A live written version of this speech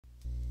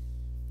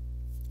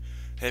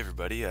Hey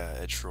everybody,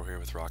 Ed Schroll here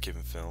with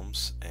Rockhaven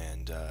Films,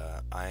 and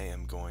I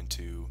am going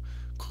to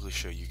quickly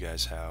show you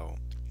guys how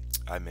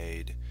I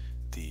made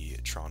the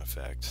Tron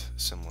effect,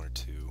 similar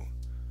to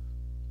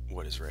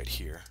what is right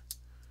here.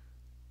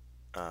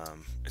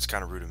 It's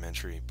kind of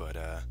rudimentary, but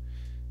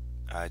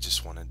I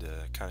just wanted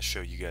to kind of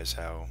show you guys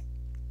how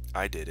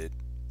I did it,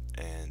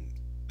 and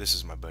this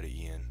is my buddy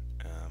Ian,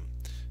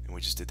 and we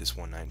just did this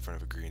one night in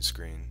front of a green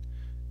screen,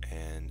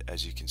 and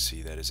as you can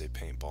see, that is a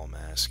paintball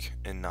mask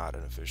and not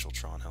an official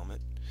Tron helmet.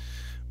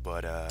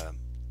 But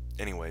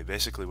anyway,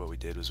 basically what we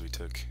did was we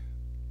took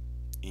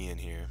Ian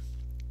here,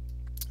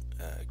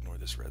 ignore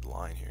this red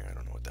line here, I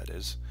don't know what that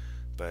is,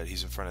 but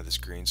he's in front of this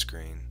green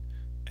screen,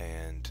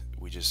 and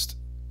we just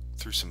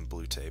threw some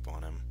blue tape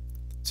on him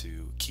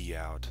to key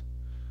out.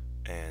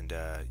 And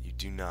you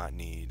do not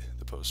need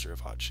the poster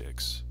of Hot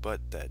Chicks, but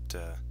that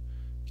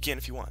you can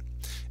if you want.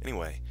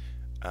 Anyway,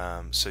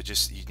 so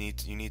just you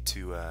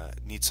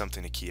need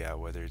something to key out,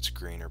 whether it's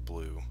green or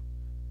blue.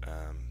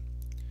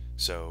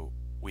 So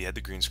we had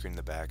the green screen in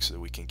the back so that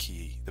we can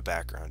key the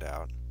background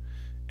out,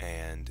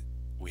 and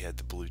we had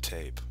the blue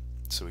tape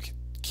so we could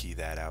key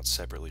that out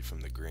separately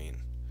from the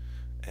green.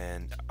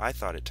 And I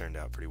thought it turned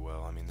out pretty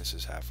well. I mean, this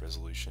is half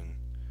resolution,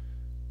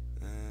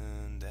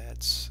 and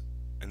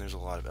there's a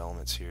lot of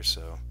elements here,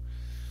 so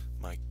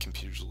my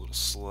computer's a little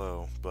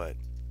slow, but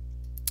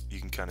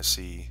you can kind of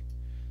see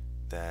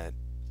that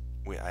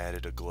I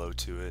added a glow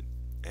to it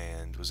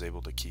and was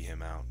able to key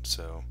him out.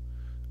 So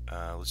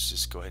let's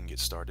just go ahead and get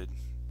started.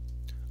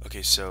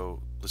 Okay,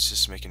 so let's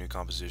just make a new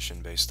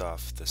composition based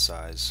off the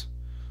size.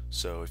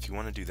 So if you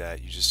want to do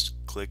that, you just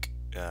click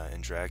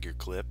and drag your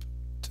clip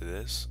to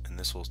this, and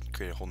this will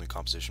create a whole new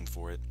composition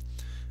for it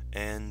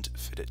and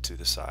fit it to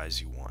the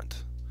size you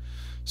want.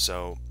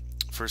 So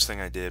first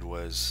thing I did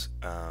was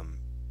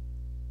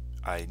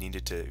you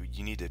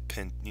need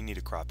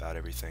to crop out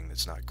everything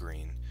that's not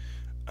green.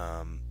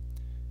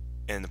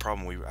 And the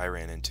problem I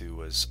ran into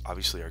was,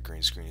 obviously our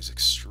green screen is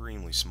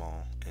extremely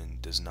small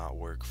and does not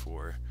work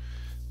for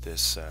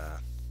this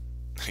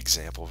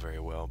example very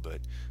well,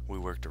 but we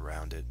worked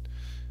around it.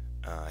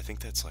 I think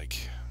that's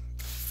like,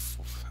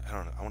 I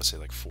don't know, I want to say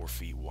like 4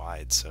 feet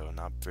wide, so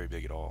not very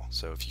big at all.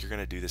 So if you're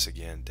going to do this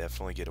again,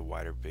 definitely get a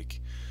wider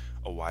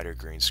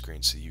green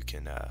screen so you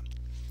can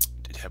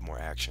have more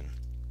action.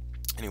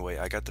 Anyway,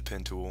 I got the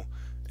pen tool,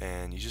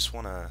 and you just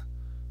want to,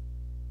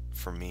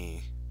 for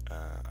me,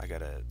 I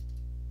gotta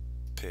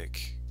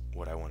pick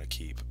what I want to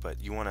keep, but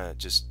you want to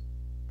just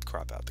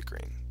crop out the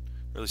green.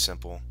 Really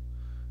simple.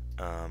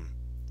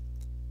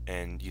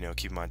 And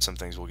keep in mind, some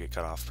things will get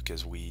cut off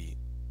because we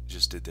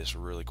just did this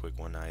really quick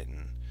one night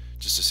and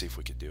just to see if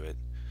we could do it.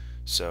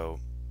 So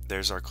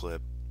there's our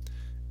clip,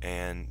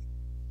 and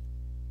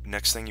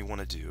next thing you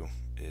want to do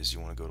is you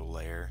want to go to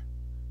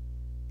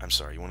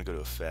you want to go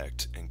to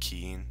Effect and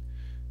Keying,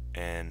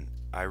 and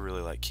I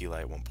really like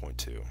Keylight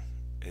 1.2.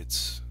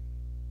 It's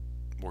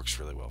works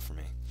really well for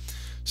me.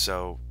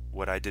 So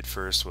what I did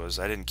first was,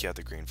 I didn't key out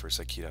the green first,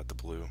 I keyed out the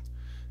blue.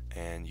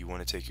 And you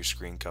want to take your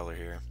screen color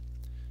here,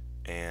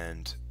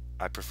 and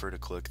I prefer to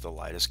click the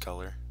lightest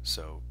color,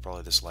 so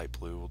probably this light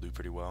blue will do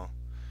pretty well.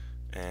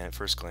 And at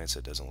first glance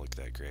it doesn't look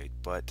that great,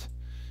 but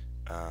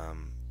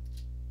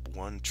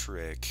one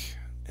trick,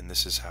 and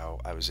this is how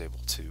I was able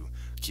to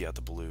key out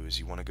the blue, is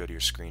you want to go to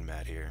your screen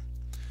mat here,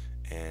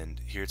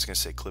 and here it's going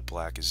to say clip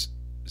black is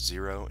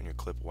 0 and your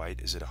clip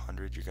white is at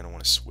 100. You're going to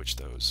want to switch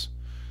those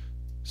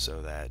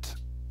so that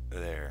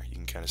there you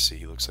can kind of see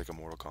he looks like a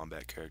Mortal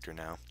Kombat character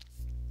now.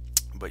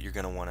 But you're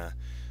going to want to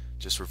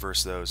just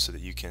reverse those so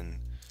that you can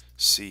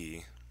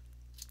see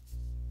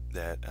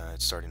that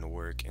it's starting to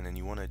work, and then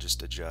you want to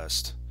just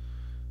adjust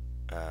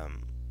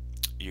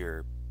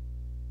your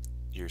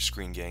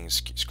screen gain,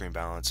 screen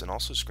balance, and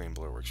also screen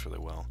blur works really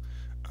well.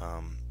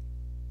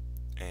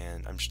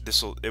 And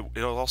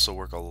it'll also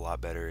work a lot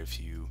better if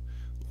you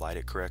light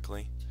it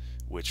correctly,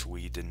 which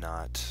we didn't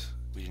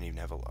even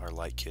have our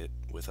light kit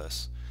with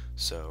us,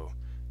 so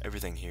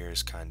everything here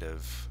is kind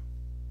of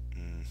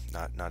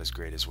not as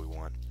great as we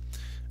want.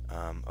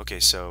 Okay,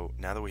 so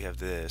now that we have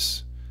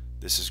this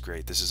is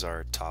great. This is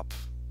our top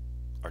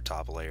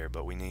layer,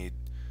 but we need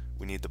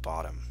the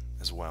bottom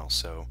as well.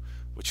 So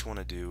what you want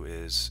to do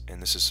is,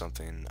 and this is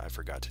something I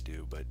forgot to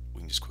do, but we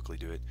can just quickly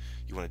do it.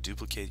 You want to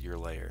duplicate your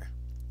layer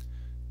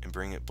and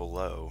bring it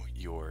below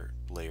your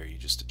layer you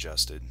just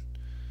adjusted.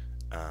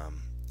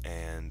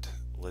 And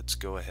let's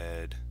go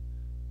ahead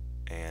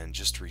and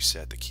just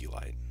reset the key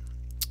light.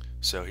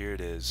 So here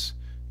it is.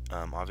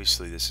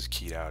 Obviously this is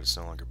keyed out, it's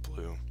no longer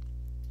blue.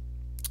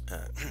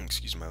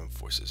 Excuse my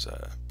voice is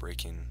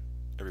breaking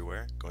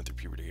everywhere, going through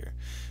puberty here.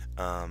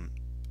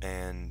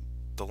 And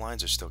the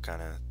lines are still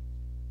kind of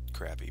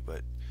crappy,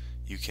 but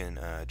you can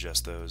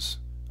adjust those.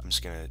 I'm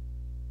just gonna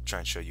try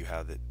and show you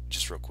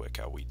just real quick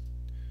how we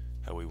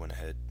went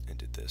ahead and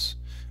did this.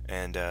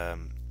 And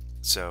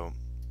so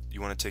you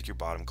want to take your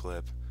bottom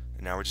clip,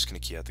 and now we're just gonna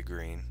key out the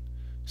green.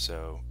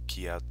 So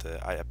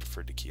I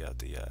preferred to key out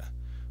the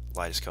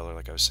lightest color,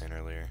 like I was saying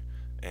earlier,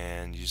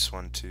 and you just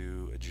want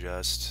to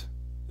adjust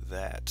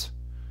that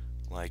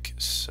like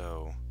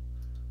so.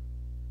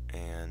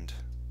 And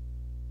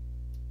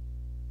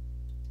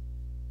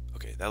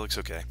okay, that looks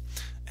okay.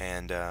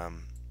 And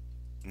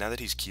now that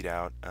he's keyed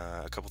out,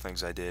 a couple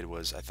things I did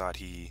was I thought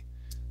he,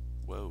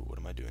 whoa, what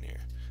am I doing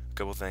here? A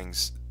couple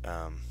things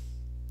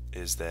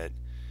is that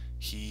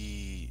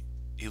he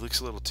looks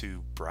a little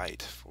too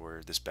bright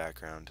for this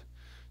background.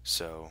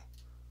 So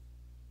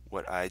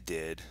what I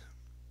did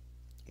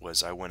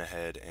was I went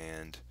ahead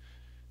and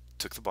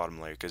took the bottom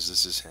layer, because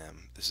this is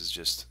him. This is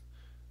just,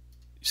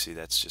 you see,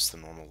 that's just the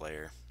normal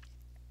layer.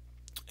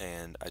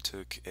 And I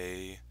took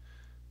a,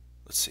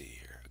 let's see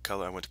here,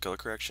 I went to color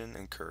correction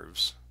and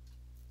curves,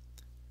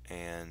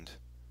 and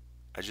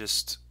I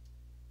just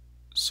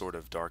sort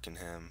of darken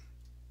him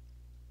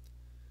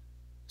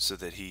so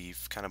that he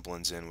kind of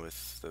blends in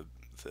with the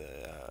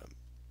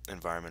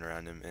environment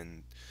around him.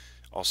 And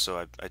also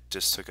I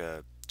just took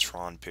a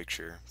Tron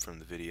picture from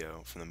the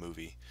video, from the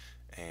movie,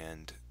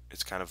 and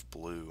it's kind of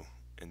blue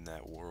in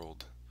that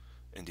world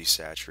and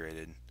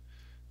desaturated.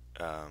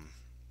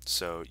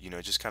 So, you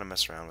know, just kind of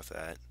mess around with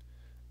that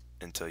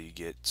until you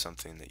get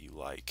something that you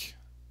like.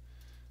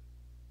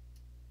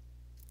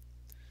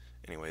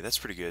 Anyway, that's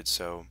pretty good.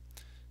 So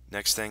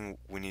next thing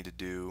we need to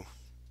do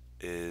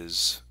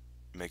is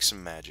make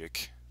some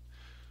magic,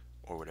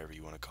 or whatever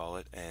you want to call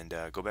it, and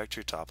go back to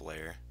your top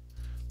layer.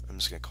 I'm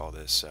just going to call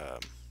this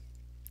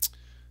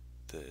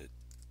the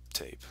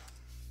tape,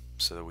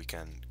 so that we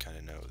can kind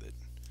of know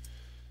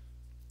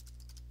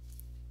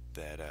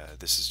that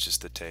this is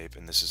just the tape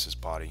and this is his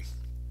body.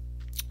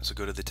 So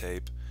go to the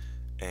tape,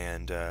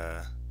 and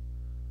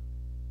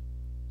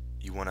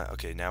you want to,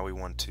 okay, now we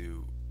want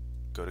to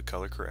go to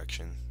color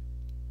correction,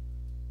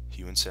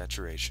 hue and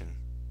saturation,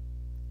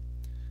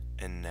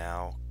 and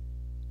now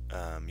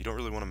you don't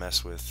really want to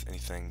mess with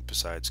anything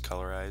besides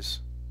colorize,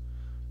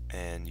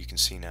 and you can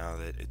see now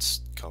that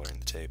it's coloring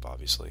the tape,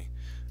 obviously.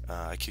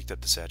 I kicked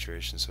up the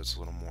saturation so it's a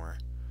little more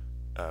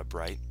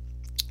bright.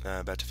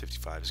 About to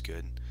 55 is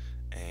good,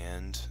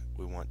 and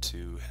we want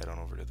to head on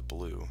over to the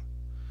blue,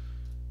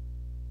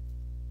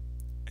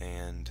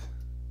 and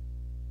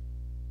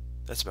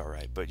that's about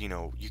right. But you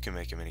know, you can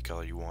make him any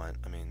color you want.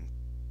 I mean,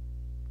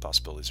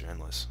 possibilities are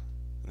endless.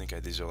 I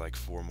think these are like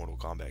 4 Mortal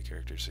Kombat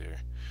characters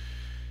here.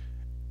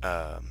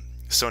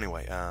 So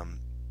anyway,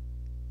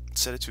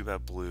 set it to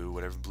about blue,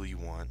 whatever blue you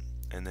want,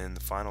 and then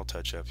the final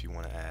touch-up you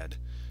want to add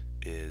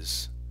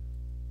is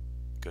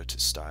go to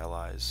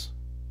Stylize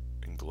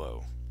and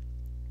Glow.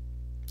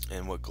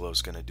 And what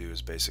Glow's going to do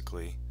is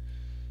basically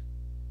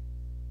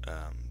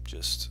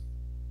just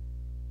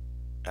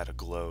add a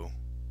glow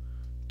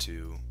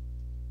to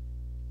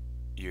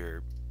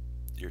your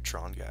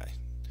Tron guy.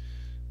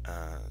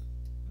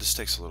 This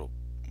takes a little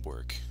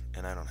work,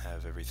 and I don't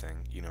have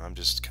everything. You know, I'm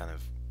just kind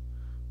of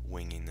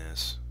winging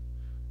this,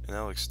 and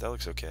that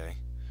looks okay.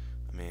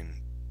 I mean,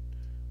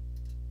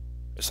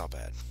 it's not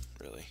bad,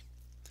 really.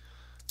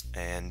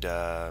 And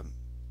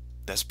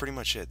that's pretty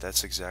much it.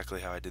 That's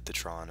exactly how I did the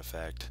Tron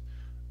effect.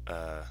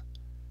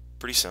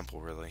 Pretty simple,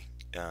 really.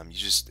 You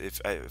just,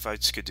 if I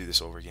just could do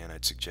this over again,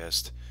 I'd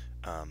suggest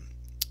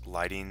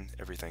lighting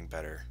everything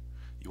better.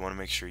 You want to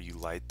make sure you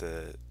light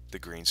the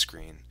green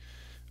screen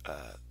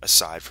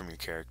aside from your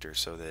character,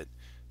 so that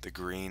the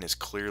green is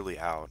clearly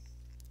out.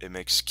 It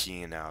makes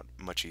keying out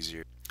much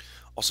easier.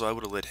 Also, I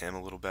would have lit him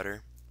a little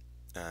better.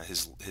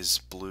 The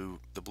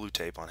blue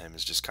tape on him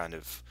is just kind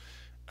of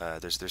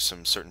there's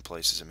some certain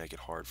places that make it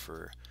hard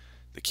for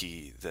the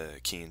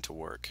keying to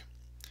work.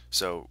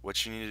 So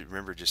what you need to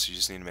remember, you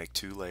just need to make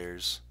 2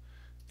 layers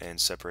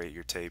and separate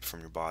your tape from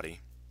your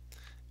body.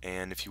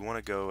 And if you want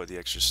to go the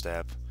extra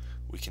step,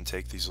 we can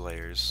take these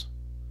layers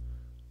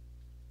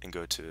and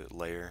go to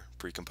Layer,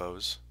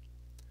 Pre-Compose,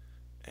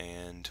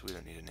 and we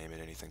don't need to name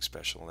it anything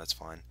special, that's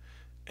fine.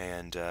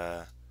 And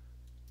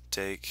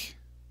take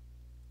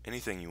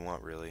anything you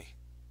want, really.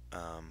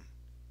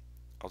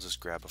 I'll just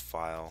grab a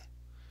file.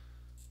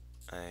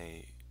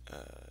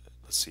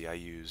 Let's see, I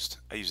used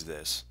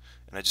this,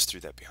 and I just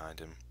threw that behind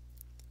him.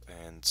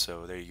 And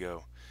so there you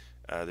go.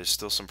 There's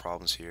still some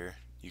problems here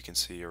you can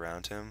see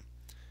around him,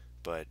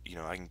 but you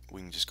know,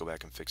 we can just go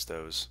back and fix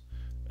those.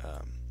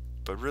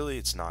 But really,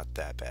 it's not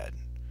that bad.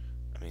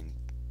 I mean,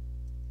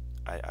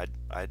 I'd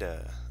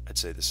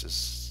say this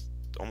is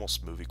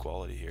almost movie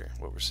quality here.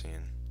 What we're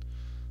seeing,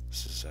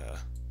 this is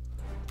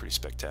pretty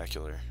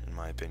spectacular in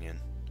my opinion.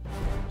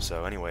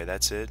 So anyway,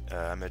 that's it.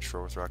 I'm Ed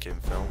Shore with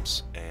Rockhaven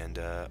Films, and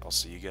I'll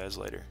see you guys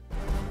later.